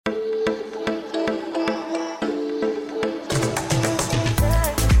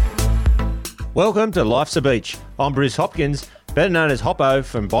Welcome to Life's a Beach. I'm Bruce Hopkins, better known as Hoppo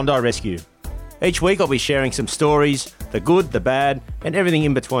from Bondi Rescue. Each week I'll be sharing some stories, the good, the bad, and everything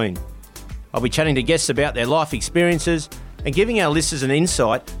in between. I'll be chatting to guests about their life experiences and giving our listeners an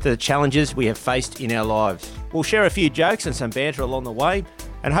insight to the challenges we have faced in our lives. We'll share a few jokes and some banter along the way,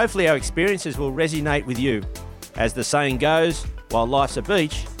 and hopefully our experiences will resonate with you. As the saying goes, while life's a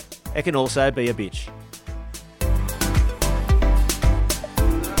beach, it can also be a bitch.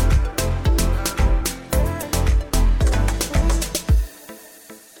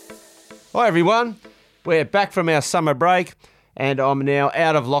 Hi everyone, we're back from our summer break and I'm now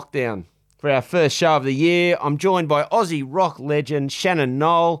out of lockdown. For our first show of the year, I'm joined by Aussie rock legend Shannon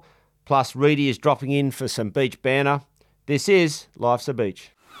Noll, plus Reidy is dropping in for some beach banter. This is Life's a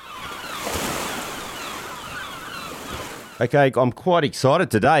Beach. Okay, I'm quite excited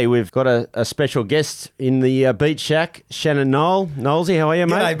today. We've got a special guest in the Beach Shack, Shannon Noll. Nollsy, how are you,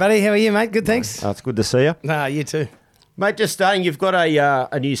 mate? G'day, buddy. How are you, mate? Good, thanks. It's good to see you. No, you too. Mate, just starting, you've got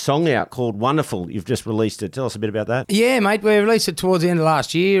a new song out called Wonderful. You've just released it. Tell us a bit about that. Yeah, mate, we released it towards the end of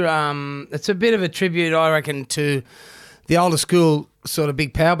last year. It's a bit of a tribute, I reckon, to the older school sort of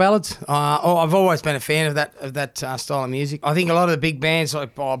big power ballads. I've always been a fan of that style of music. I think a lot of the big bands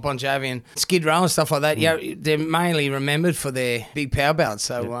like Bon Jovi and Skid Row and stuff like that, yeah, they're mainly remembered for their big power ballads.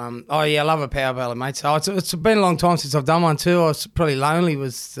 So, I love a power ballad, mate. So it's been a long time since I've done one too. I was probably Lonely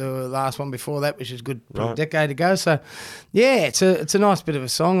was the last one before that, which is good, probably a decade ago. So, yeah, it's a nice bit of a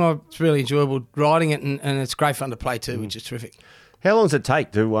song. It's really enjoyable writing it, and it's great fun to play too, which is terrific. How long does it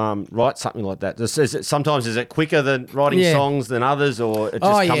take to write something like that? Sometimes is it quicker than writing songs than others, or it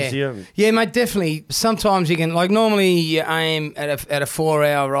just comes to you? Yeah, mate, definitely. Sometimes you can, like normally you aim at a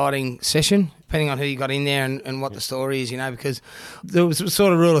 4-hour writing session, depending on who you got in there and what the story is, you know, because the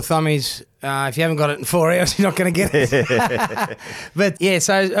sort of rule of thumb is if you haven't got it in 4 hours, you're not going to get it. But yeah,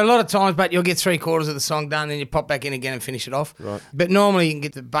 so a lot of times, but you'll get 3/4 of the song done, then you pop back in again and finish it off. Right. But normally you can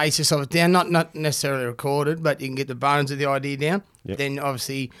get the basis of it down, not necessarily recorded, but you can get the bones of the idea down. Yep. Then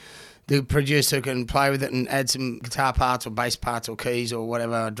obviously the producer can play with it and add some guitar parts or bass parts or keys or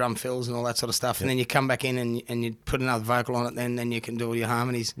whatever, drum fills and all that sort of stuff. Yep. And then you come back in and you put another vocal on it, then you can do all your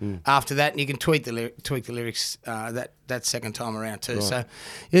harmonies after that, and you can tweak the lyrics that second time around too. Right. So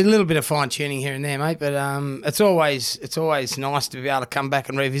a little bit of fine tuning here and there, mate. But it's always nice to be able to come back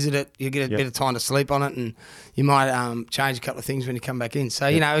and revisit it. You get a bit of time to sleep on it, and you might change a couple of things when you come back in. So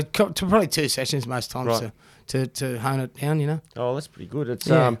you know, probably 2 sessions most times to hone it down. You know. Oh, that's pretty good.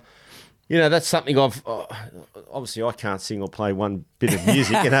 It's you know, that's something I've obviously I can't sing or play one bit of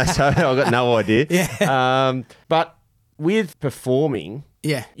music, you know, so I've got no idea. Yeah. But with performing,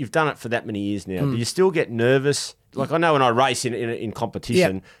 you've done it for that many years now. Do you still get nervous? Like I know when I race in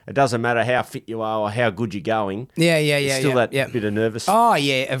competition, it doesn't matter how fit you are or how good you're going. There's still that bit of nervous. Oh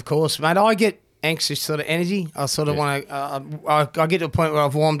yeah, of course, mate. I get anxious sort of energy. I sort of want to. I get to a point where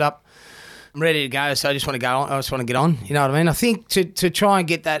I've warmed up. I'm ready to go, so I just want to go on. I just want to get on. You know what I mean? I think to try and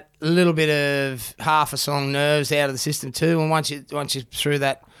get that little bit of half a song nerves out of the system too, and once you're through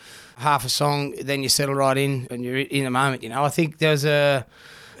that half a song, then you settle right in and you're in the moment. You know, I think there was a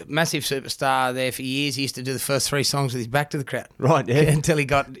massive superstar there for years. He used to do the first 3 songs with his back to the crowd, right? Yeah. Until he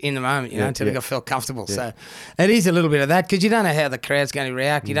got in the moment, you know, until he felt comfortable. Yeah. So it is a little bit of that because you don't know how the crowd's going to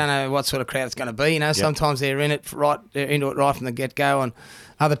react. You don't know what sort of crowd it's going to be. You know, sometimes they're into it right from the get go, and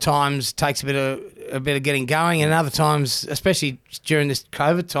other times it takes a bit of getting going, and other times, especially during this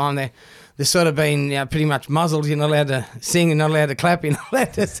COVID time, they're sort of been pretty much muzzled. You're not allowed to sing, you're not allowed to clap, you're not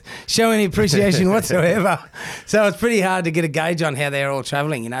allowed to show any appreciation whatsoever. So it's pretty hard to get a gauge on how they're all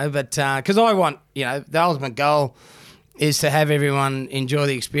travelling, you know. But because I want, you know, the ultimate goal is to have everyone enjoy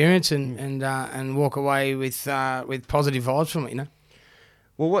the experience and walk away with positive vibes from it, you know.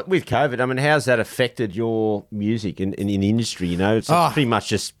 Well, with COVID, I mean, how's that affected your music in the industry? You know, it's pretty much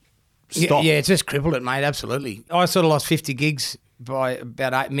just stopped. Yeah, it's just crippled it, mate, absolutely. I sort of lost 50 gigs by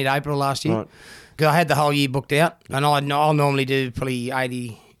about mid-April last year because I had the whole year booked out, and I'll normally do probably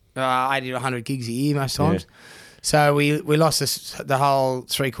 80 to 100 gigs a year most times. Yeah. So we lost the whole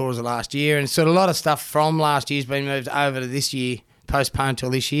 3/4 of last year, and sort of a lot of stuff from last year's been moved over to this year, postponed till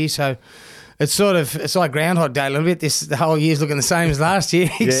this year. So it's like Groundhog Day a little bit. The whole year's looking the same as last year,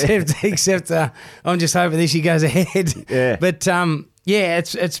 except I'm just hoping this year goes ahead. Yeah. But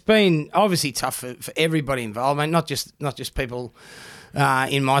it's been obviously tough for everybody involved, mate. Not just people.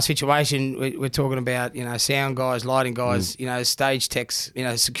 In my situation, we're talking about, you know, sound guys, lighting guys, you know, stage techs, you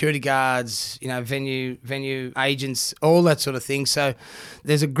know, security guards, you know, venue agents, all that sort of thing. So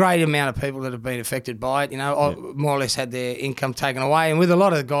there's a great amount of people that have been affected by it, you know, more or less had their income taken away. And with a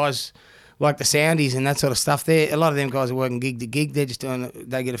lot of the guys like the soundies and that sort of stuff. A lot of them guys are working gig to gig. They're just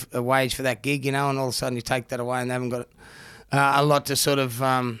they get a wage for that gig, and all of a sudden you take that away and they haven't got a lot to sort of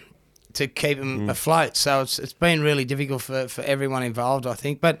to keep them afloat. So it's been really difficult for everyone involved, I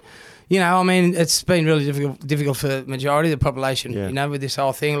think. But it's been really difficult for the majority of the population. With this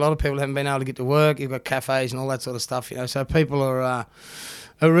whole thing, a lot of people haven't been able to get to work. You've got cafes and all that sort of stuff. So people are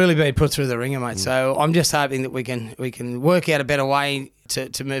really being put through the ringer, mate. So I'm just hoping that we can work out a better way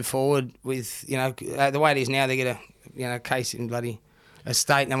to move forward with the way it is now. They get a case in bloody a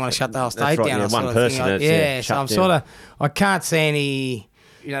state and they want to shut the whole state down. One person. So I can't see any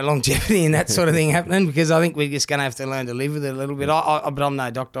longevity in that sort of thing happening, because I think we're just going to have to learn to live with it a little bit. But I'm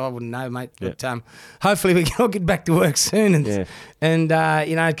no doctor, I wouldn't know, mate. But hopefully we can all get back to work soon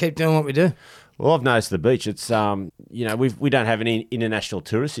and keep doing what we do. Well, I've noticed the beach. It's we don't have any international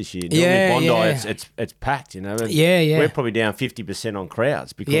tourists this year. Normally Bondi, it's packed. We're probably down 50% on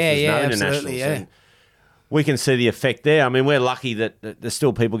crowds because there's no internationals. And we can see the effect there. I mean, we're lucky that there's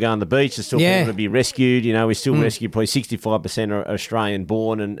still people going to the beach. There's still people to be rescued. We still rescue probably 65% are Australian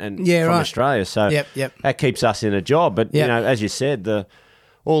born and from Australia. So that keeps us in a job. But as you said,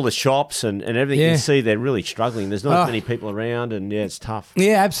 all the shops and everything you see, they're really struggling. There's not as many people around, and it's tough.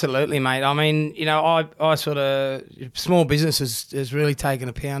 Yeah, absolutely, mate. I mean, I sort of small business has really taken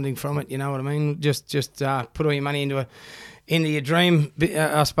a pounding from it. You know what I mean? Just put all your money into your dream,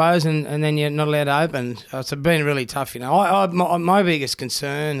 I suppose, and then you're not allowed to open. So it's been really tough. My biggest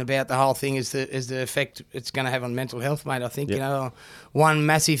concern about the whole thing is the effect it's going to have on mental health, mate. I think one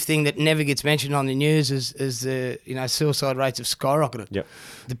massive thing that never gets mentioned on the news is the suicide rates have skyrocketed. Yep.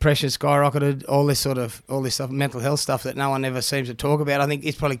 Depression skyrocketed. All this stuff, mental health stuff that no one ever seems to talk about. I think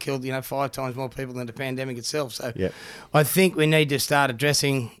it's probably killed 5 times more people than the pandemic itself. So I think we need to start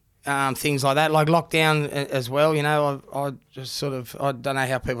addressing things like that, like lockdown as well. I just I don't know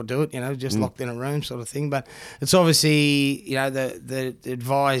how people do it. Just locked in a room, sort of thing. But it's obviously the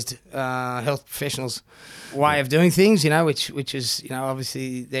advised health professionals' way of doing things. Which is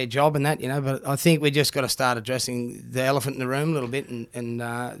obviously their job and that. But I think we just got to start addressing the elephant in the room a little bit, and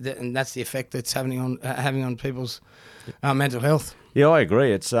that's the effect that's having on people's mental health. Yeah, I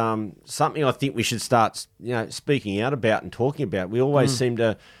agree. It's something I think we should start speaking out about and talking about. We always seem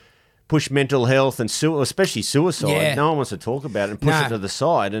to push mental health and especially suicide. Yeah. No one wants to talk about it and push it to the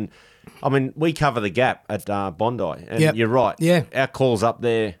side. And I mean, we cover the gap at Bondi, and you're right. Yeah, our calls up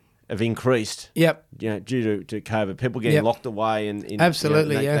there have increased. Yep. Due to COVID, people getting locked away and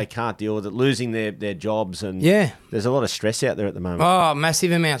absolutely, they can't deal with it, losing their jobs, and there's a lot of stress out there at the moment. Oh,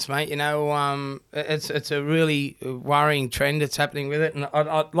 massive amounts, mate. It's a really worrying trend that's happening with it, and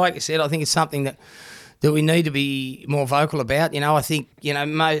I like I said, I think it's something that we need to be more vocal about. I think,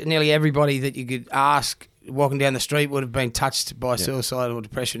 nearly everybody that you could ask walking down the street would have been touched by suicide or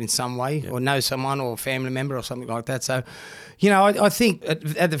depression in some way, or know someone or a family member or something like that. So, I think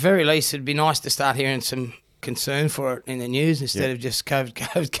at the very least it'd be nice to start hearing some concern for it in the news instead of just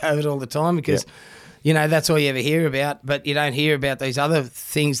COVID all the time, because that's all you ever hear about, but you don't hear about these other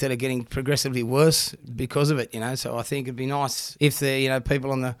things that are getting progressively worse because of it, So I think it'd be nice if the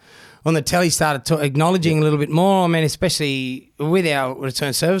people on the telly started acknowledging a little bit more. I mean, especially with our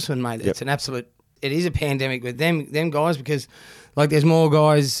return servicemen, mate. It's it is a pandemic with them guys, because there's more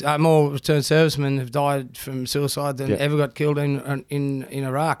guys, more return servicemen have died from suicide than ever got killed in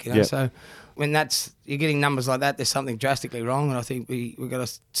Iraq, So when you're getting numbers like that, there's something drastically wrong, and I think we've got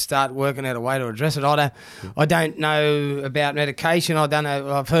to start working out a way to address it. I don't know about medication. I don't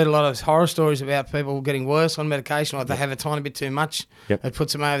know. I've heard a lot of horror stories about people getting worse on medication, like they have a tiny bit too much. It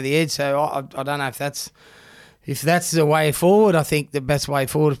puts them over the edge. So I don't know if that's the way forward. I think the best way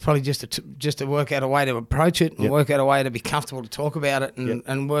forward is probably just to work out a way to approach it, and work out a way to be comfortable to talk about it,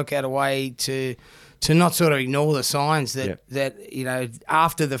 and work out a way to not sort of ignore the signs that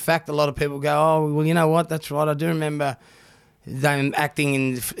after the fact, a lot of people go, oh, well, you know what, that's right, I do remember them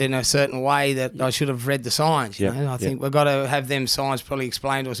acting in a certain way that I should have read the signs. I think we've got to have them signs probably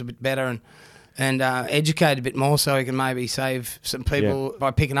explained to us a bit better and educate a bit more, so we can maybe save some people by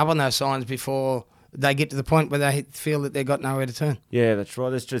picking up on those signs before they get to the point where they feel that they've got nowhere to turn. Yeah, that's right.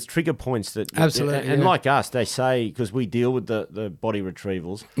 There's just trigger points that... Absolutely. And like us, they say, because we deal with the body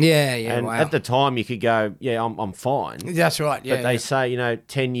retrievals. Yeah, and at the time you could go, I'm fine. That's right, But they say,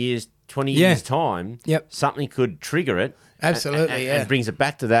 10 years, 20 years' time, something could trigger it. Absolutely, and brings it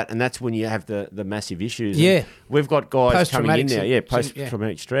back to that, and that's when you have the massive issues. Yeah. And we've got guys coming in now,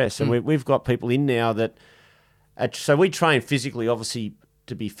 post-traumatic stress, and we've got people in now that... So we train physically, obviously,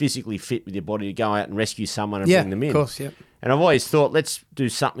 to be physically fit with your body to go out and rescue someone and Yeah, bring them in. of course, yeah. And I've always thought, let's do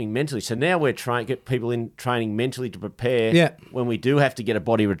something mentally. So now we're trying to get people in training mentally to prepare when we do have to get a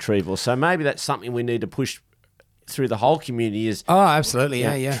body retrieval. So maybe that's something we need to push through the whole community is... Oh, absolutely,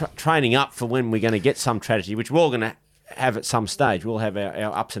 yeah. Training up for when we're going to get some tragedy, which we're all going to have at some stage. We'll have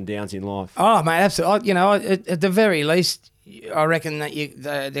our ups and downs in life. Oh, mate, absolutely. You know, at the very least, I reckon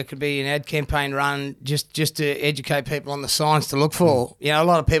that there could be an ad campaign run just to educate people on the signs to look for. You know, a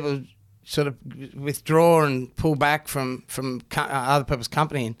lot of people sort of withdraw and pull back from other people's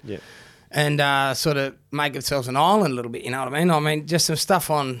company and sort of make themselves an island a little bit, you know what I mean? I mean, just some stuff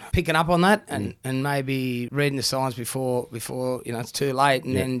on picking up on that and maybe reading the signs before you know, it's too late,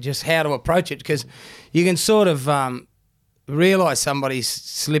 and then just how to approach it, because you can sort of realise somebody's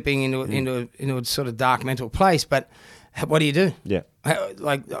slipping into a sort of dark mental place, but what do you do? Yeah.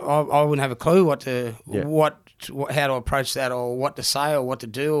 Like, I wouldn't have a clue how to approach that, or what to say, or what to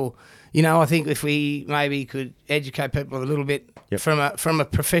do. Or, you know, I think if we maybe could educate people a little bit from a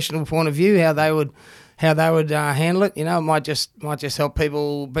professional point of view, how they would handle it. You know, it might just help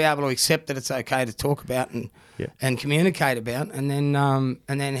people be able to accept that it's okay to talk about and communicate about, and then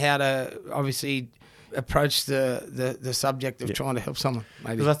how to obviously approach the subject of trying to help someone.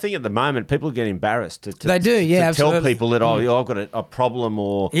 Maybe because I think at the moment people get embarrassed to they do, tell people that I've got a problem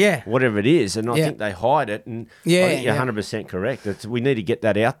or whatever it is, and I think they hide it. And I think you're 100% correct. We need to get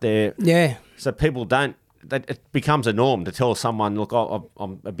that out there. Yeah. So people don't. It becomes a norm to tell someone, look,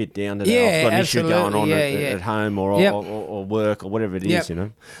 I'm a bit down today. I've got an issue going on at home or work or whatever it is, you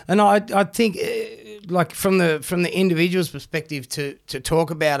know. And I think, like from the individual's perspective, to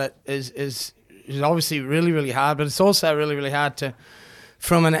talk about it is obviously really, really hard, but it's also really, really hard to,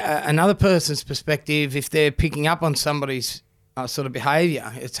 from another person's perspective, if they're picking up on somebody's sort of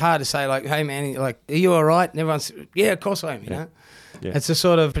behaviour, it's hard to say, like, hey, man, like, are you all right? And everyone's, yeah, of course I am, you know. Yeah. It's a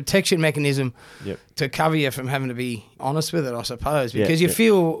sort of protection mechanism to cover you from having to be honest with it, I suppose, because you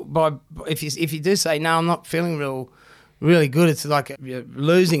feel if you do say, no, I'm not feeling really good, it's like you're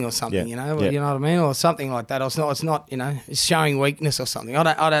losing or something, you know, you know what I mean, or something like that. Or it's not, you know, it's showing weakness or something.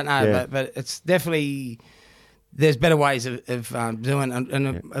 I don't know, but it's definitely, there's better ways of doing it, and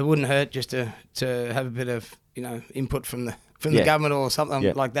it wouldn't hurt just to have a bit of, you know, input from the government or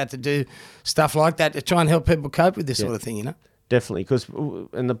something like that, to do stuff like that to try and help people cope with this sort of thing, you know. Definitely,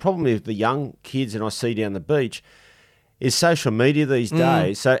 and the problem with the young kids, and I see down the beach, is social media these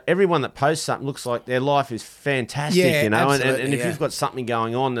days. So everyone that posts something looks like their life is fantastic, you know. And if you've got something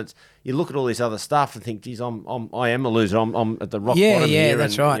going on, that's, you look at all this other stuff and think, geez, I am a loser. I'm at the rock bottom here. Yeah,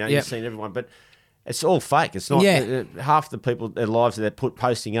 that's right. You know, you've seen everyone, but it's all fake. It's not half the people, their lives that they're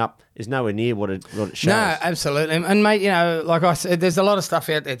posting up is nowhere near what it shows. No, absolutely. And mate, you know, like I said, there's a lot of stuff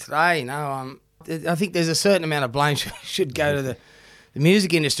out there today. You know, I think there's a certain amount of blame should go to the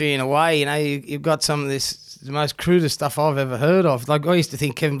music industry in a way. You know, you've got some of the most crudest stuff I've ever heard of. Like, I used to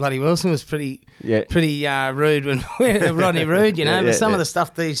think Kevin Bloody Wilson was pretty rude when Rodney Rude, you know. But some of the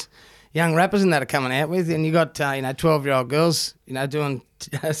stuff these young rappers and that are coming out with, and you got 12-year-old girls, you know, doing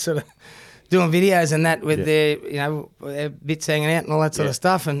sort of doing videos and that with their, you know, their bits hanging out and all that sort of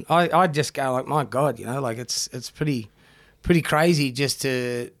stuff. And I just go like, my God, you know, like it's pretty crazy just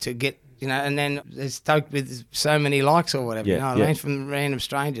to get. You know, and then it's stoked with so many likes or whatever, you know what I mean, from random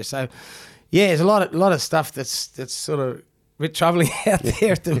strangers. So, there's a lot of stuff that's sort of a bit troubling out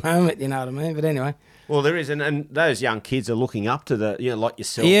there at the moment, you know what I mean? But anyway. Well, there is, and those young kids are looking up to the, you know, like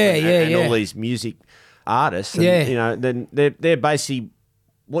yourself and all these music artists. And, you know, then they're basically,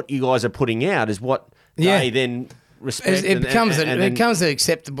 what you guys are putting out is what they then respect. It becomes an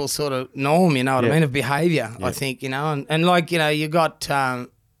acceptable sort of norm, you know what I mean, of behaviour, I think, you know. And like, you know, you got...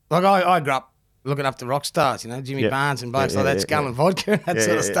 Like I grew up looking up to rock stars, you know, Jimmy Barnes and blokes like that, Skull and Vodka and that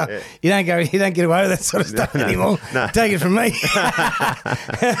sort of stuff. You don't get away with that sort of stuff anymore. No. Take it from me.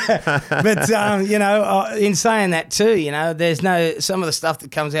 But you know, in saying that too, you know, there's some of the stuff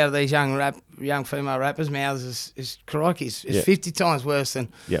that comes out of these young female rappers' mouths is crikey, is 50 times worse than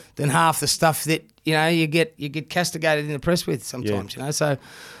half the stuff that, you know, you get castigated in the press with sometimes, you know. So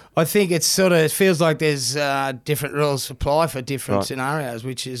I think it feels like there's different rules apply for different scenarios,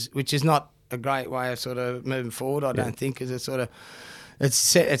 which is not a great way of sort of moving forward. I don't think, because it sort of it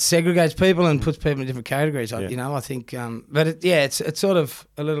segregates people and puts people in different categories. You know, I think, but it's sort of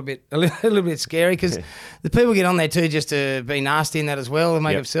a little bit scary, because the people get on there too just to be nasty in that as well and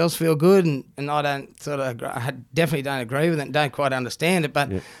make themselves feel good. And I definitely don't agree with it and don't quite understand it, but.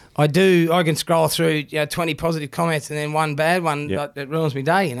 I can scroll through 20 positive comments and then one bad one that ruins my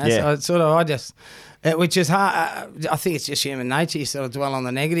day, you know. So it's sort of, which is hard. I think it's just human nature. You sort of dwell on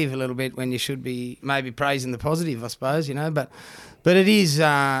the negative a little bit when you should be maybe praising the positive, I suppose, you know. But But it is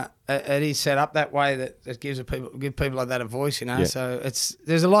set up that way that it give people like that a voice, you know. Yeah. So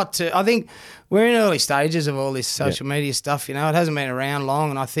there's a lot to. I think we're in early stages of all this social media stuff. You know, it hasn't been around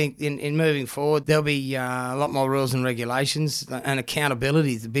long, and I think in moving forward there'll be a lot more rules and regulations, and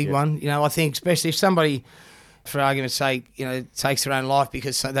accountability is the big one. You know, I think especially if somebody, for argument's sake, you know, takes their own life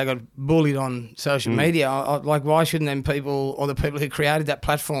because they got bullied on social media. Like, why shouldn't them people or the people who created that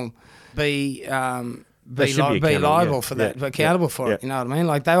platform be liable for that, accountable for it? You know what I mean?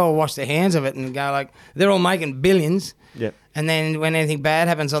 Like, they all wash their hands of it and go like, they're all making billions. Yeah. And then when anything bad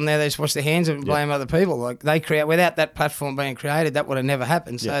happens on there, they just wash their hands of it and blame other people. Like, they create, without that platform being created, that would have never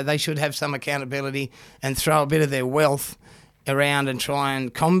happened. So they should have some accountability and throw a bit of their wealth around and try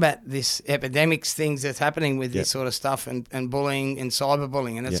and combat this epidemics things that's happening with this sort of stuff and bullying and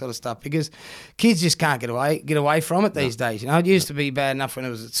cyberbullying and that sort of stuff, because kids just can't get away from it these days. You know, it used to be bad enough when it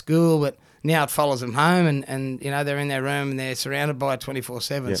was at school, but now it follows them home and you know, they're in their room and they're surrounded by it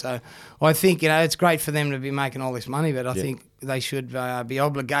 24/7. So I think, you know, it's great for them to be making all this money, but I think they should be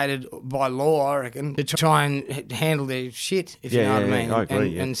obligated by law, I reckon, to try and handle their shit, if you know what I mean, I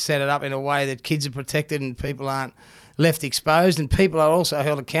agree, and set it up in a way that kids are protected and people aren't left exposed, and people are also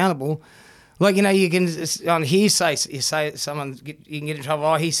held accountable. Like, you know, you can on hearsay, you say someone, you can get in trouble.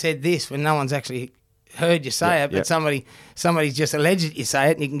 Oh, he said this, when no one's actually heard you say it, but somebody's just alleged you say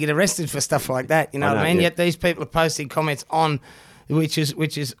it, and you can get arrested for stuff like that. You know what I mean? Yet these people are posting comments on, which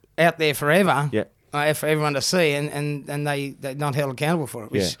is out there forever. For everyone to see, and they're not held accountable for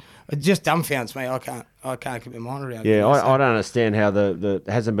it, which it just dumbfounds me. I can't keep my mind around it. I don't understand how the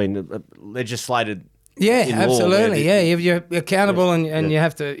hasn't been legislated. Yeah, absolutely. You're accountable and you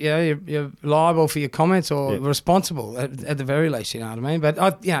have to, you know, you're liable for your comments or responsible at the very least. You know what I mean? But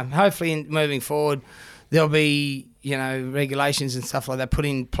hopefully moving forward, there'll be, you know, regulations and stuff like that put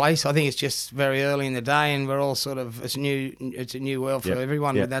in place. I think it's just very early in the day, and we're all sort of it's a new world for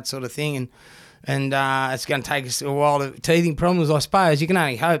everyone with that sort of thing, and it's going to take us a while to teething problems, I suppose. You can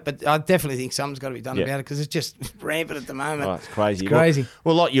only hope, but I definitely think something's got to be done about it, because it's just rampant at the moment. Oh, it's crazy. It's crazy.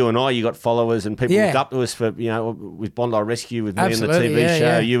 Well, like you and I, you got followers and people looked up to us for, you know, with Bondi Rescue, with me on the TV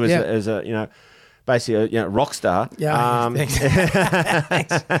show. You as a, you know, basically a rock star. Thanks.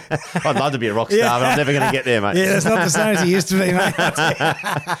 I'd love to be a rock star, but I'm never going to get there, mate. Yeah, that's not the same as it used to be, mate.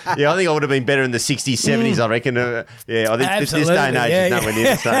 I think I would have been better in the 60s, 70s, I reckon. I think this day and age is nowhere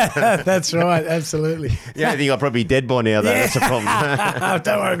near the same. That's right, absolutely. I think I'd probably be dead by now, though. That's a problem.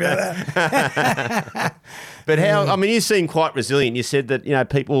 Don't worry about that. But I mean, you seem quite resilient. You said that, you know,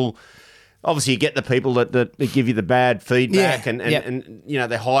 people... Obviously, you get the people that give you the bad feedback and you know,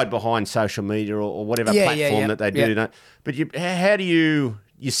 they hide behind social media or whatever platform that they do. You know? But how do you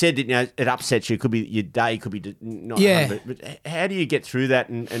said that, you know, it upsets you. It could be your day, could be not. But how do you get through that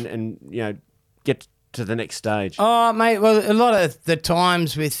and you know, get to the next stage? Oh, mate, well, a lot of the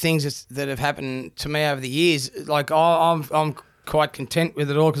times with things that have happened to me over the years, like I'm quite content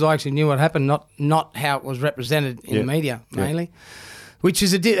with it all, because I actually knew what happened, not how it was represented in the media mainly. Which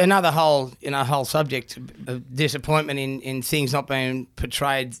is another whole subject of disappointment in things not being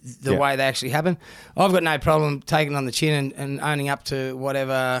portrayed the way they actually happen. I've got no problem taking on the chin and owning up to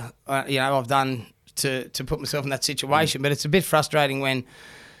whatever I've done to put myself in that situation. But it's a bit frustrating when,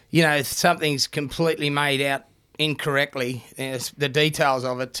 you know, something's completely made out incorrectly, the details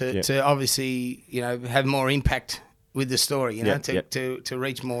of it to obviously, you know, have more impact with the story, you know, to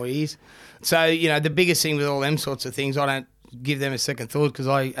reach more ears. So, you know, the biggest thing with all them sorts of things, I don't give them a second thought, because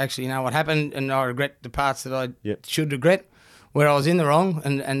I actually know what happened, and I regret the parts that I should regret, where I was in the wrong,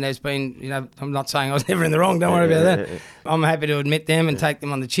 and there's been, you know, I'm not saying I was never in the wrong, don't worry about that. I'm happy to admit them and take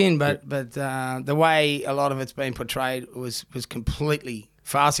them on the chin, but the way a lot of it's been portrayed was completely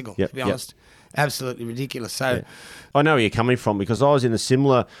farcical, to be honest. Absolutely ridiculous. So I know where you're coming from, because I was in a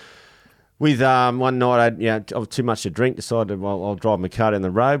similar... With one night, I had too much to drink, decided, well, I'll drive my car down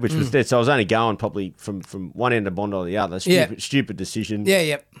the road, which was dead. So I was only going probably from one end of Bondi to the other. Stupid decision.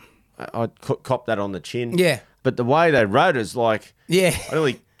 I copped that on the chin. But the way they wrote it is like, I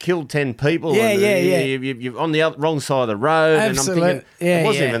nearly killed 10 people. You're on the wrong side of the road. Absolutely. And I'm thinking, it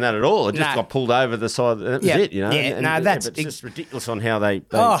wasn't even that at all. It just got pulled over the side. That was it, you know. But it's just ridiculous on how they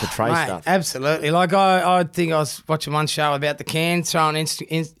portray stuff. Absolutely. Like I think I was watching one show about the can throwing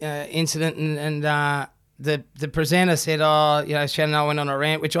incident, and the presenter said, you know, Shannon, I went on a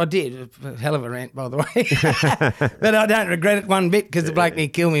rant, which I did, a hell of a rant, by the way. But I don't regret it one bit, because the bloke nearly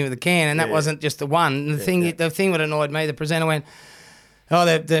killed me with a can, and that wasn't just the one. The thing that annoyed me, the presenter went,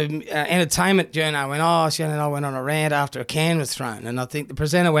 the entertainment journo went, Shannon, I went on a rant after a can was thrown. And I think the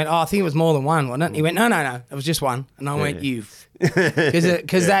presenter went, I think it was more than one, wasn't it? And he went, no, it was just one. And I went, you.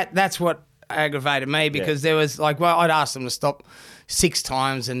 Because that's what aggravated me because there was I'd asked them to stop 6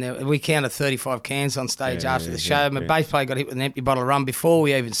 times and we counted 35 cans on stage after the show. My bass player got hit with an empty bottle of rum before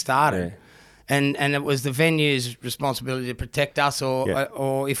we even started. And it was the venue's responsibility to protect us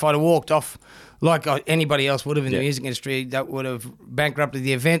or if I'd have walked off like anybody else would have in the music industry, that would have bankrupted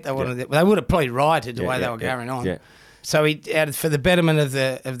the event. They would have probably rioted the way they were going on. Yeah. So for the betterment of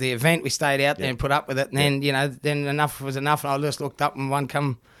the event, we stayed out there and put up with it. And then, then enough was enough. And I just looked up and one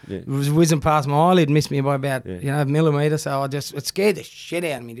was whizzing past my eyelid, missed me by about a millimetre. So it scared the shit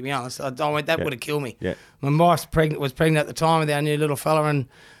out of me, to be honest. I went, that would have killed me. Yeah. My wife was pregnant at the time with our new little fella and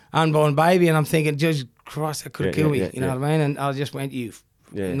unborn baby, and I'm thinking, Jesus Christ, that could have killed me. You know what I mean? And I just went,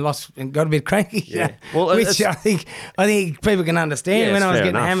 and lost and got a bit cranky. Yeah. Well, which I think people can understand. Yeah, when I was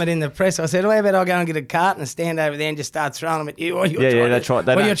getting enough. hammered in the press, I said, "How about I go and get a cart and stand over there and just start throwing them at you?" Or that's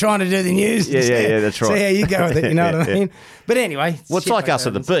right. You're trying to do the news. Yeah, that's right. See how you go with it. You know what I mean? But anyway, it's like us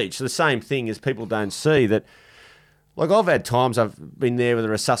at the beach. The same thing is people don't see that. Like I've had times I've been there with a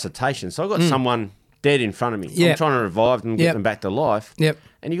resuscitation, so I've got someone dead in front of me. I'm trying to revive them, get them back to life. Yep.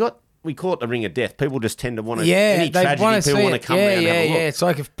 And we call it the ring of death. People just tend to want to, any tragedy, people want to come down and have a look. Yeah, it's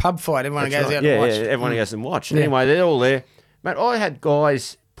like a pub fight. Everyone goes out and watch. Everyone goes and watch. Anyway, they're all there. Mate, I had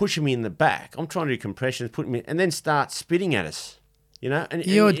guys pushing me in the back. I'm trying to do compressions, putting me, and then start spitting at us. And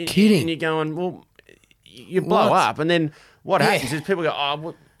you're kidding. And you're going, well, you blow up, and then what happens is people go, oh,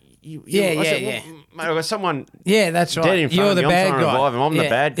 well, mate, I got someone that's right. dead in front You're of me. the bad I'm trying to guy. revive him. I'm the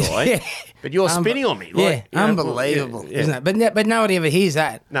bad guy. But you're spitting on me. Unbelievable, isn't it? But nobody ever hears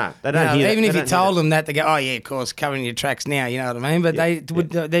that. No, they don't hear that. Even if you told them that, they go, oh, yeah, of course, covering your tracks now, you know what I mean?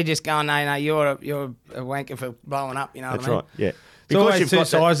 But they just go, no, you're a wanker for blowing up, you know what I mean? That's right, yeah. It's always two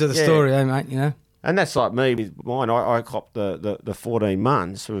sides of the story, mate, And that's like me with mine. I copped the 14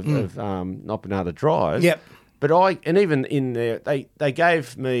 months of not being able to drive. Yep. But even in there, they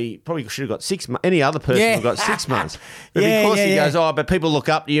gave me, probably should have got 6 months. Any other person would have got 6 months. But because he goes, but people look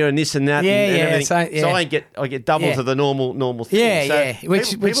up to you and this and that and everything. So I get double to the normal thing.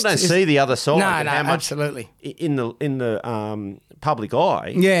 People don't see the other side. No, absolutely. In the public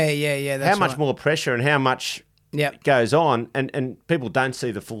eye. That's how much more pressure and how much goes on, and people don't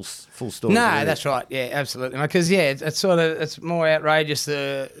see the full story. No, that's right. Yeah, absolutely. Because it's more outrageous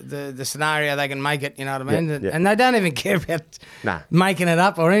the scenario they can make it. You know what I mean? And they don't even care about making it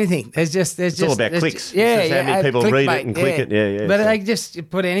up or anything. It's all about clicks. How many people read it and click it. Yeah. But they just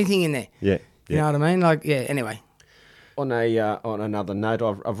put anything in there. Yeah. You know what I mean? Anyway. On another note,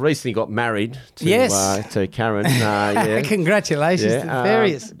 I've recently got married to Karen. Congratulations,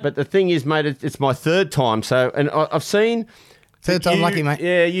 various. But the thing is, mate, it's my third time. So, and I've seen third time lucky, mate.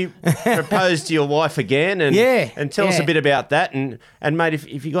 Yeah, you proposed to your wife again, and tell us a bit about that. And mate,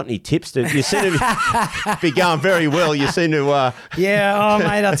 if you got any tips, you seem to be going very well. You seem to. Mate,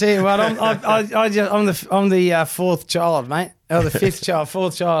 I'll tell you what. I'm the fourth child, mate. Oh, the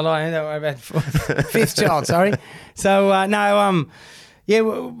fourth child. I don't worry about fifth child. Sorry. So my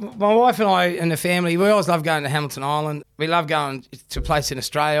wife and I and the family, we always love going to Hamilton Island. We love going to a place in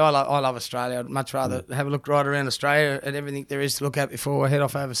Australia. I love Australia. I'd much rather have a look right around Australia at everything there is to look at before I head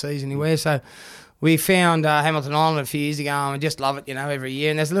off overseas anywhere. So we found Hamilton Island a few years ago, and we just love it, every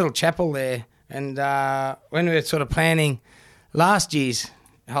year. And there's a little chapel there. And when we were sort of planning last year's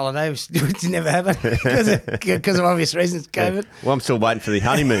holiday, which never happened because of obvious reasons, COVID. Well, I'm still waiting for the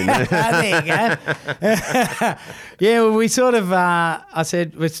honeymoon. There you go. We sort of,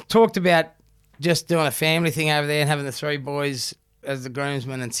 we talked about just doing a family thing over there and having the 3 boys as the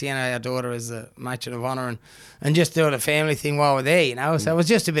groomsmen and Sienna, our daughter, as the matron of honour, and just doing a family thing while we're there, So it was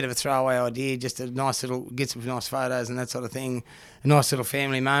just a bit of a throwaway idea, just a nice little, get some nice photos and that sort of thing, a nice little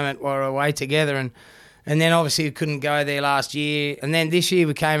family moment while we're away together. And then obviously we couldn't go there last year. And then this year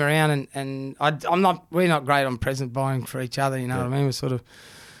we came around and we're not great on present buying for each other, you know what I mean? We're sort of,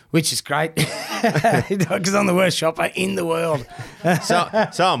 which is great because I'm the worst shopper in the world. So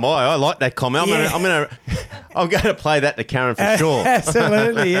am I. I like that comment. I'm going to play that to Karen for sure.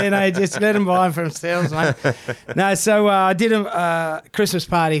 Absolutely. Just let them buy them for themselves, mate. No, so I did a Christmas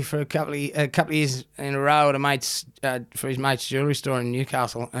party for a couple of years in a row at a mate's for his mate's jewellery store in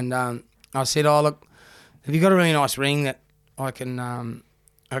Newcastle, and I said, "Oh look, have you got a really nice ring that I can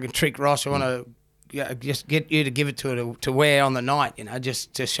trick Ross? I want to just get you to give it to wear on the night,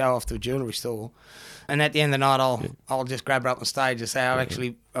 just to show off the jewellery store. And at the end of the night, I'll just grab her up on stage and say,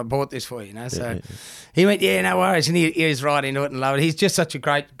 I bought this for you, So he went, no worries. And he was right into it and loved it. He's just such a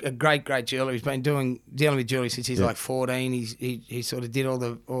great jeweller. He's been dealing with jewellery since he's like 14. He sort of did all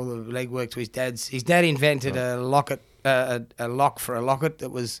the legwork to his dad's. His dad invented a locket. A lock for a locket that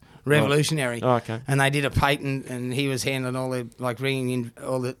was revolutionary. Oh, okay. And they did a patent, and he was handling all the ringing in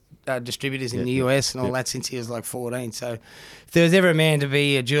all the distributors in the US and all that since he was like 14. So if there was ever a man to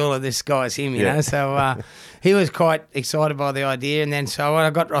be a jeweler, this guy's him, you know. So he was quite excited by the idea. And then so when I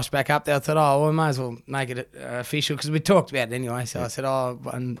got Ross back up there, I thought, well, we might as well make it official because we talked about it anyway. So I said,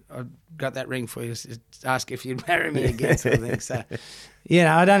 and I got that ring for you. Just ask if you'd marry me again, sort of thing. So,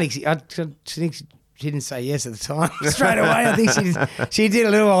 I think she didn't say yes at the time straight away. I think she did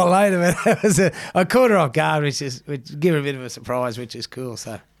a little while later, but I caught her off guard, which give her a bit of a surprise, which is cool.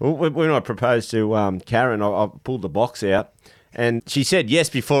 So when I proposed to Karen, I pulled the box out. And she said yes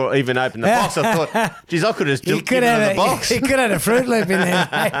before I even opened the box. I thought, geez, I could have just given her the box. He could have had a Fruit Loop in there,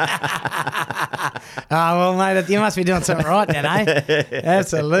 mate. Well, mate, you must be doing something right then, eh?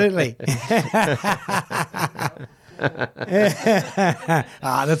 Absolutely.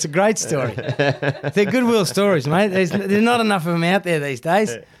 That's a great story. They're goodwill stories, mate. There's not enough of them out there these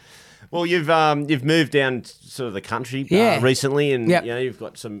days. Well, you've moved down sort of the country recently, and you've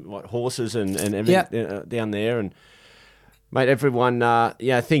got some horses and everything down there, and mate, everyone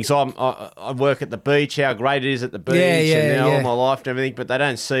thinks I work at the beach, how great it is at the beach, all my life and everything, but they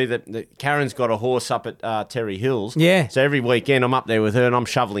don't see that Karen's got a horse up at Terry Hills. Yeah. So every weekend I'm up there with her and I'm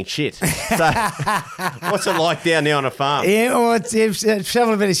shoveling shit. So what's it like down there on a farm? Yeah, well, it's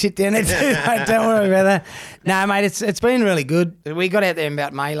shoveling a bit of shit down there too, mate. Don't worry about that. No, mate, it's been really good. We got out there in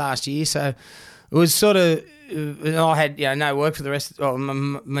about May last year, so it was sort of... I had no work for the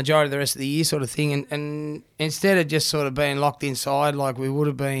majority of the rest of the year sort of thing, and instead of just sort of being locked inside like we would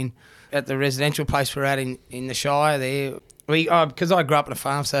have been at the residential place we're at in the Shire there, because I grew up on a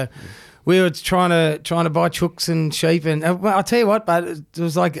farm, so we were trying to buy chooks and sheep, and I'll tell you what, but it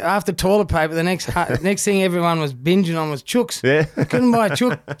was like after toilet paper, the next thing everyone was binging on was chooks. Yeah. You couldn't buy a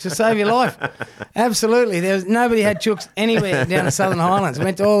chook to save your life. Absolutely, nobody had chooks anywhere down the Southern Highlands.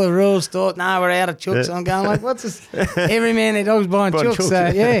 Went to all the rural stores. No, we're out of chooks. I'm going like, what's this? Every man their dog's buying chooks. So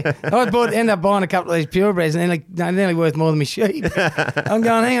yeah, I ended up buying a couple of these purebreds, and they're nearly worth more than my sheep. I'm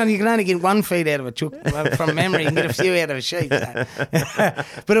going, hang on, you can only get one feed out of a chook from memory. You can get a few out of a sheep. So.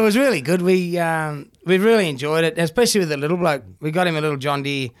 But it was really good. We really enjoyed it, especially with the little bloke. We got him a little John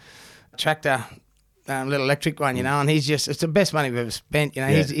Deere tractor, little electric one, and it's the best money we've ever spent.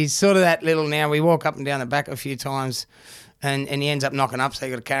 He's sort of that little now. We walk up and down the back a few times, and he ends up knocking up, so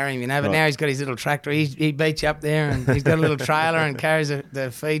you got to carry him, But now he's got his little tractor. He beats you up there, and he's got a little trailer and carries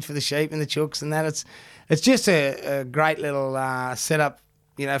the feed for the sheep and the chooks and that. It's just a great little setup,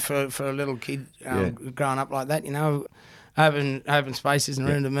 for a little kid growing up like that. Open spaces and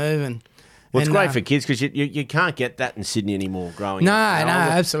room to move and. Well, it's great for kids because you can't get that in Sydney anymore growing up. No,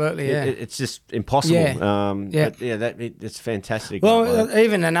 absolutely, yeah. It's just impossible. Yeah. But it's fantastic. Well,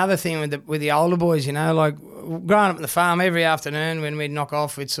 even another thing with the older boys, like growing up in the farm, every afternoon when we'd knock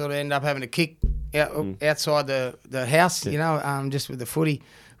off, we'd sort of end up having a kick outside the house, just with the footy.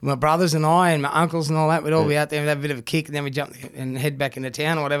 My brothers and I and my uncles and all that, we'd all be out there and have a bit of a kick, and then we'd jump and head back into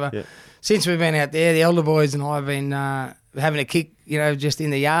town or whatever. Yeah. Since we've been out there, the older boys and I have been having a kick, just in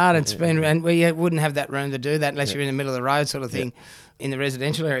the yard, and we wouldn't have that room to do that unless you're in the middle of the road sort of thing in the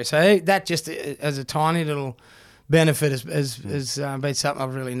residential area. So that just as a tiny little benefit has been something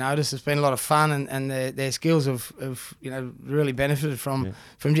I've really noticed. It's been a lot of fun, and their skills have really benefited from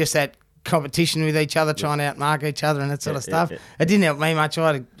just that competition with each other, trying to outmark each other and that sort of stuff. It didn't help me much.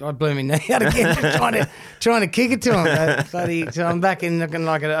 I blew my knee out again just trying to kick it to him. So I'm back in looking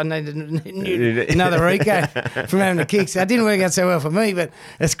like I need another Rico from having the kicks. It didn't work out so well for me, but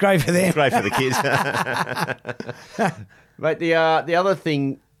it's great for them. It's great for the kids. Mate, the other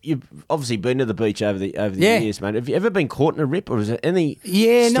thing, you've obviously been to the beach over the years, mate. Have you ever been caught in a rip, or is there any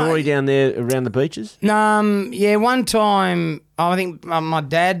story down there around the beaches? One time, I think my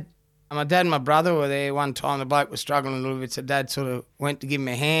dad and my brother were there one time. The bloke was struggling a little bit, so Dad sort of went to give him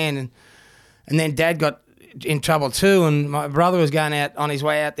a hand, and then Dad got in trouble too, and my brother was going out on his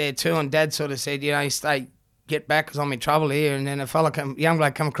way out there too, and Dad sort of said, get back because I'm in trouble here. And then a young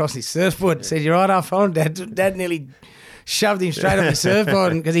bloke come across his surfboard and said, you're right, I'll follow Dad. Dad nearly shoved him straight off the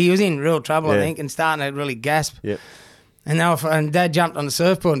surfboard because he was in real trouble, I think, and starting to really gasp. Yep. And Dad jumped on the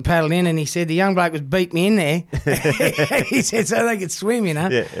surfboard and paddled in, and he said the young bloke was beat me in there. He said so they could swim,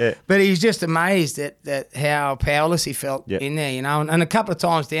 But he was just amazed at how powerless he felt in there, And a couple of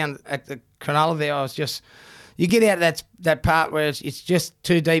times down at the Cronulla there, I was just... You get out of that part where it's just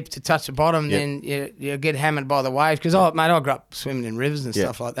too deep to touch the bottom, then you get hammered by the waves. Because, I grew up swimming in rivers and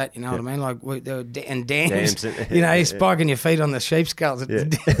stuff like that, you know what I mean? Like, there were dams. You're spiking your feet on the sheep skulls at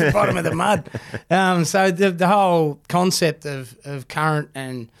the bottom of the mud. So the whole concept of current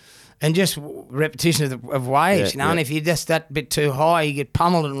and just repetition of waves, and if you're just that bit too high, you get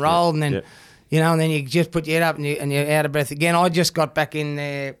pummeled and rolled, and then, and then you just put your head up and you're out of breath again. I just got back in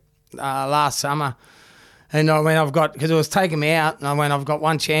there last summer. And because it was taking me out, and I've got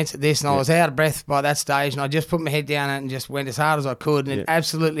one chance at this, and I was out of breath by that stage, and I just put my head down and just went as hard as I could, and it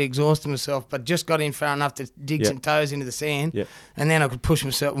absolutely exhausted myself, but just got in far enough to dig some toes into the sand, and then I could push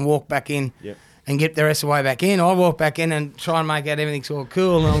myself and walk back in. And get the rest of the way back in. I walk back in and try and make out everything's all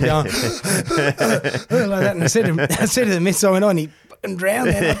cool, and I'm going like that. And I said to the miss, I went on, he fucking drowned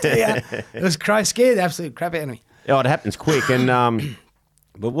there. I tell you. It was scared the absolute crap out of me. Oh, it happens quick, and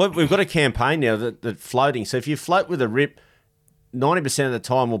but we've got a campaign now that floating. So if you float with a rip, 90% of the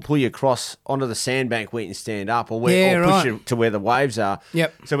time we'll pull you across onto the sandbank where you can stand up, or push you to where the waves are.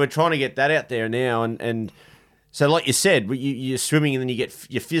 Yep. So we're trying to get that out there now, and. So, like you said, you're swimming and then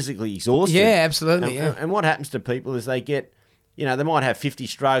you're physically exhausted. Yeah, absolutely. And what happens to people is they get, they might have 50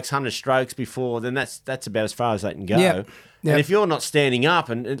 strokes, 100 strokes before. Then that's about as far as they can go. Yep. And if you're not standing up,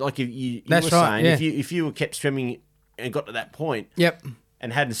 and like you were saying, if you were kept swimming and got to that point,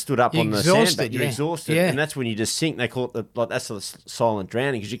 and hadn't stood up on the sandbank, you're exhausted, and that's when you just sink. They call it that's the silent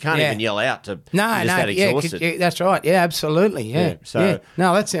drowning, because you can't even yell out to. You're just that exhausted. That's right. Yeah, absolutely. Yeah.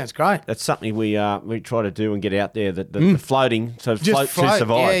 No, that sounds great. That's something we try to do and get out there. The floating, so float to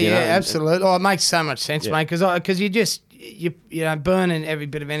survive. Absolutely. Oh, it makes so much sense, mate. Because you're burning every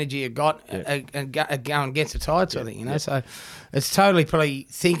bit of energy you got and going against the tide, sort of thing. So it's totally probably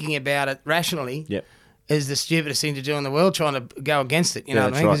thinking about it rationally. Is the stupidest thing to do in the world, trying to go against it, you know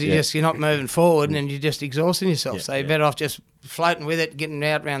what I mean? Because you're not moving forward and you're just exhausting yourself. So you're better off just floating with it, getting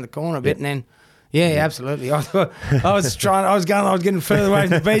out around the corner a bit, and then, absolutely. I was getting further away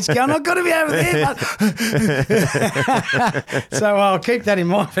from the beach, going, I've got to be over there. So I'll keep that in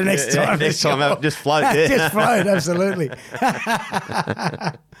mind for next time. Next time, just float. Just float, absolutely.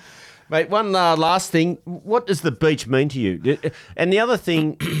 Mate, one last thing. What does the beach mean to you? And the other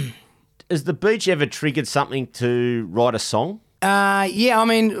thing... Has the beach ever triggered something to write a song? I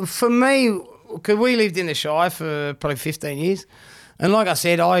mean, for me, because we lived in the Shire for probably 15 years, and like I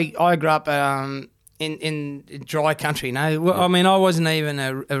said, I grew up in dry country. I mean, I wasn't even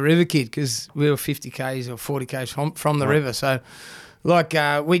a river kid, because we were 50 k's or 40 k's from the river. So,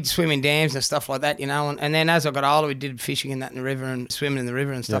 we'd swim in dams and stuff like that, and then as I got older, we did fishing in the river and swimming in the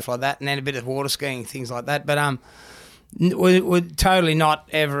river and stuff like that, and then a bit of water skiing, things like that. But we're totally not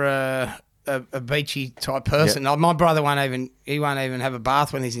ever a beachy type person. My brother won't even have a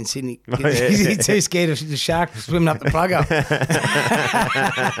bath when he's in Sydney. He's too scared of the shark swimming up the plug up.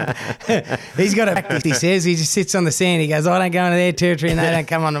 He's got a practice, he says. He just sits on the sand. He goes, I don't go into their territory and they don't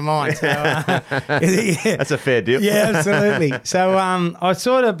come onto mine. So, that's a fair deal. Yeah, absolutely. So I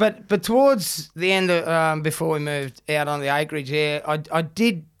sort of, but towards the end of, before we moved out on the acreage, I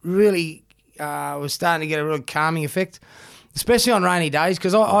did really... was starting to get a really calming effect, especially on rainy days,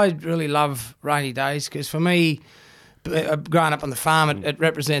 because I really love rainy days, because for me, growing up on the farm, it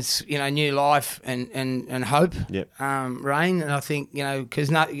represents, new life and hope, rain. And I think,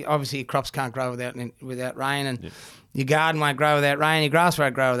 because obviously your crops can't grow without rain, and your garden won't grow without rain, your grass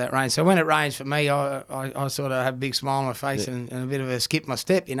won't grow without rain. So when it rains for me, I sort of have a big smile on my face and a bit of a skip my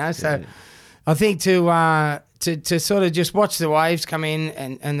step, So I think to sort of just watch the waves come in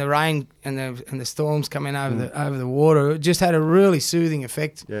and the rain and the storms come in over the water, it just had a really soothing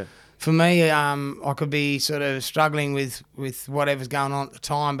effect. For me, I could be sort of struggling with whatever's going on at the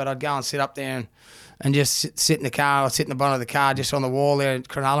time, but I'd go and sit up there and just sit in the car, or sit in the bottom of the car, just on the wall there at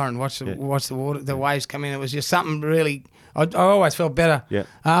Cronulla, and watch the water, the waves come in. It was just something really. I always felt better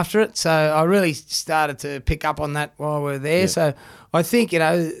after it, so I really started to pick up on that while we were there. So I think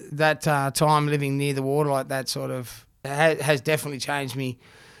that time living near the water like that sort of has definitely changed me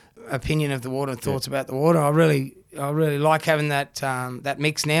opinion of the water and thoughts about the water. I really like having that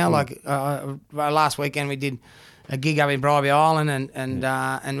mix now. Last weekend we did a gig up in Bribie Island,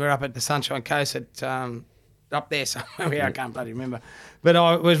 and we're up at the Sunshine Coast at up there somewhere. I can't bloody remember. But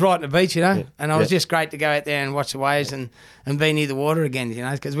I was right at the beach, and it was just great to go out there and watch the waves and be near the water again,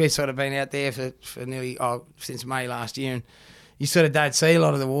 because we've sort of been out there for nearly since May last year, and you sort of don't see a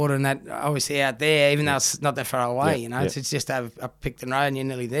lot of the water and that obviously out there, even though it's not that far away, It's just a Picton Road and you're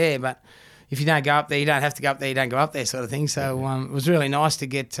nearly there, but if you don't go up there, you don't have to go up there, you don't go up there, sort of thing. So it was really nice to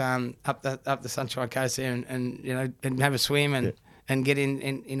get up the Sunshine Coast there and have a swim and get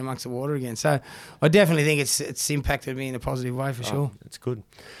in amongst the water again. So I definitely think it's impacted me in a positive way for sure. That's good.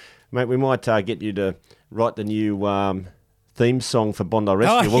 Mate, we might get you to write the new theme song for Bondi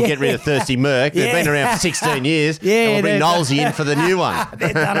Rescue. We'll get rid of Thirsty Merc. They've been around for 16 years. And we'll bring Nollsy in for the new one.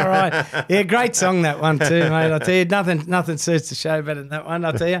 They're done all right. Yeah, great song, that one too, mate. I tell you, nothing suits the show better than that one,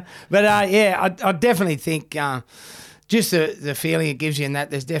 I tell you. But I definitely think just the feeling it gives you in that,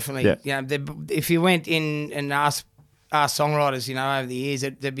 there's definitely, if you went in and asked songwriters, over the years,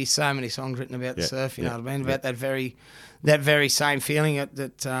 there'd be so many songs written about the surf, you know what I mean? About that very same feeling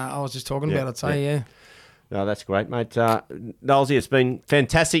that I was just talking about, I'd say, No, that's great, mate. Nollsy, it's been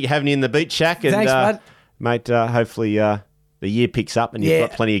fantastic having you in the Beach Shack. And, thanks, bud. Mate, hopefully the year picks up and you've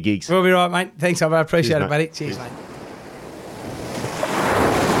got plenty of gigs. We'll be right, mate. Thanks, I appreciate it, buddy. Cheers, mate.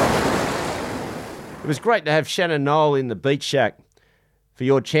 It was great to have Shannon Noll in the Beach Shack. For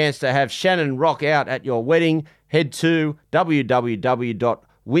your chance to have Shannon rock out at your wedding, head to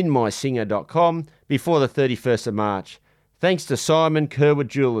www.winmysinger.com before the 31st of March. Thanks to Simon Kerwood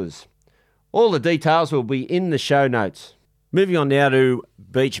Jewelers. All the details will be in the show notes. Moving on now to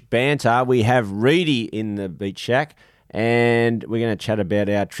beach banter, we have Reidy in the Beach Shack, and we're going to chat about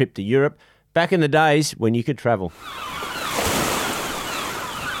our trip to Europe back in the days when you could travel.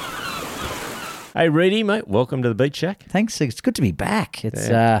 Hey, Reidy, mate, welcome to the Beach Shack. Thanks. It's good to be back. It's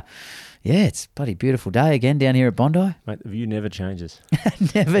it's a bloody beautiful day again down here at Bondi. Mate, the view never changes.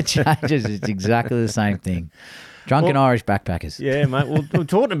 Never changes. It's exactly the same thing. Drunken Irish backpackers. Yeah, mate. Well, we're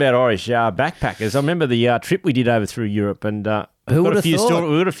talking about Irish backpackers. I remember the trip we did over through Europe, and who would have thought?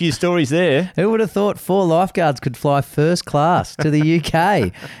 We got a few stories there. Who would have thought 4 lifeguards could fly first class to the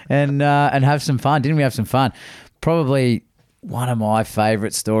UK and have some fun? Didn't we have some fun? Probably one of my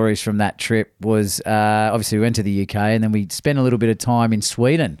favourite stories from that trip was obviously we went to the UK and then we spent a little bit of time in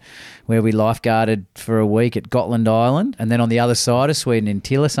Sweden where we lifeguarded for a week at Gotland Island and then on the other side of Sweden in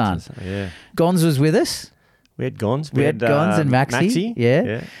Tylösand. Yeah. Gons was with us. We had Gons. We had Gons and Maxi.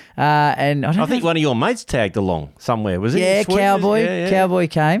 Yeah. And I think one of your mates tagged along somewhere, was it? Yeah, Cowboy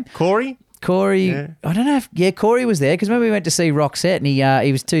came. Corey, I don't know if Corey was there because remember we went to see Roxette and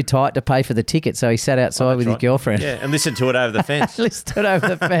he was too tight to pay for the ticket, so he sat outside with his girlfriend. Yeah, and listened to it over the fence. Listened to it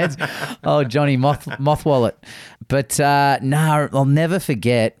over the fence. Oh, Johnny Moth Wallet. But no, I'll never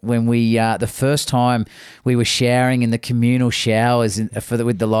forget when we the first time we were showering in the communal showers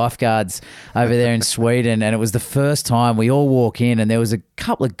with the lifeguards over there in Sweden, and it was the first time we all walk in and there was a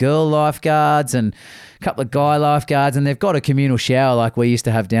couple of girl lifeguards and a couple of guy lifeguards, and they've got a communal shower like we used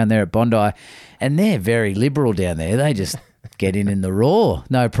to have down there at Bondi, and they're very liberal down there. They just get in the raw,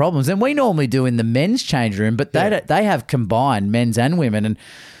 no problems. And we normally do in the men's change room, but they have combined men's and women. And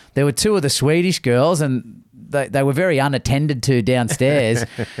there were 2 of the Swedish girls, and they were very unattended to downstairs,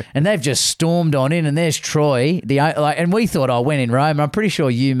 and they've just stormed on in. And there's Troy, and we thought I went in Rome. I'm pretty sure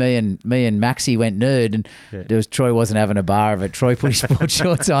me and Maxi went nerd, and Troy wasn't having a bar of it. Troy put his sports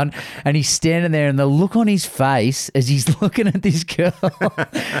shorts on, and he's standing there, and the look on his face as he's looking at this girl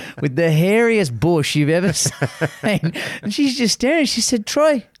with the hairiest bush you've ever seen, and she's just staring. She said,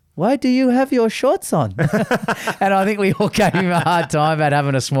 "Troy, why do you have your shorts on?" And I think we all gave him a hard time about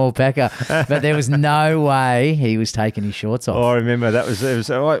having a small pecker, but there was no way he was taking his shorts off. Oh, I remember I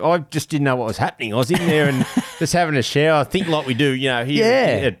just didn't know what was happening. I was in there and just having a shower, I think like we do, here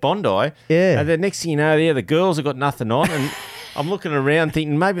at Bondi. Yeah. And the next thing you know, the girls have got nothing on, and I'm looking around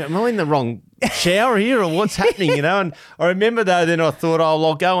thinking, maybe am I in the wrong shower here or what's happening, And I remember though, then I thought,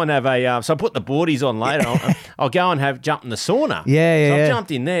 I'll go and have a. So I put the boardies on later. I'll go and jump in the sauna. Yeah. So I've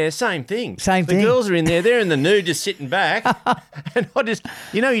jumped in there. Same thing. The girls are in there. They're in the nude, just sitting back, and I just,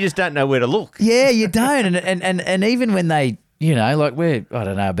 you just don't know where to look. Yeah, you don't, and even when they. I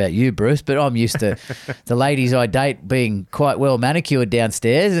don't know about you, Bruce, but I'm used to the ladies I date being quite well manicured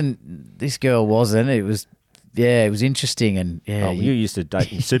downstairs, and this girl wasn't. It was interesting, and you're used to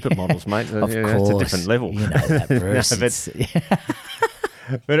dating supermodels, mate. Of course, that's a different level. You know that, Bruce.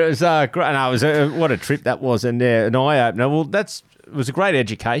 But it was great. No, it was what a trip that was, and an eye opener. Well, it was a great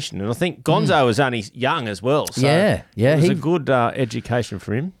education, and I think Gonzo was only young as well. So yeah. It was a good education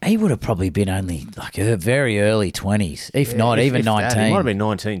for him. He would have probably been only very early 20s, if not even 19. He might have been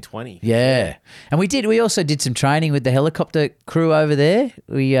 19, 20. Yeah. And we also did some training with the helicopter crew over there.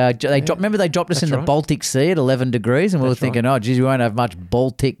 Remember they dropped us in the Baltic Sea at 11 degrees, and we were thinking, oh, geez, we won't have much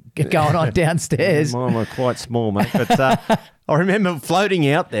Baltic going on downstairs. Mine were quite small, mate, but I remember floating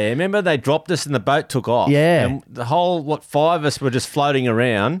out there. Remember they dropped us and the boat took off? Yeah. And the whole, 5 of us were just floating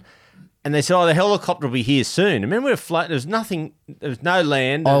around, and they said, the helicopter will be here soon. And remember we were floating, there was nothing, there was no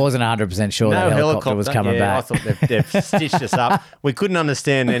land. I wasn't 100% sure that helicopter was coming back. I thought they've stitched us up. We couldn't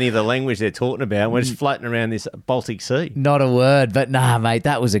understand any of the language they're talking about. We're just floating around this Baltic Sea. Not a word, but nah, mate,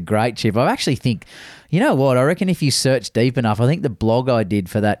 that was a great trip. I actually think, you know what, I reckon if you search deep enough, I think the blog I did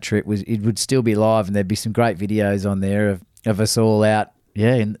for that trip it would still be live, and there'd be some great videos on there of us all out,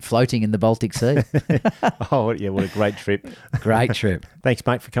 floating in the Baltic Sea. Oh, yeah, what a great trip. Great trip. Thanks,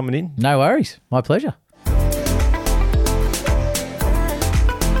 mate, for coming in. No worries. My pleasure.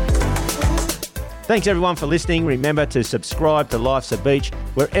 Thanks, everyone, for listening. Remember to subscribe to Life's a Beach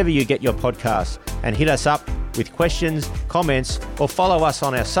wherever you get your podcasts, and hit us up with questions, comments, or follow us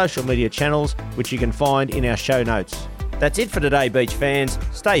on our social media channels, which you can find in our show notes. That's it for today, beach fans.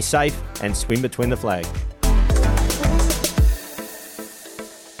 Stay safe and swim between the flag.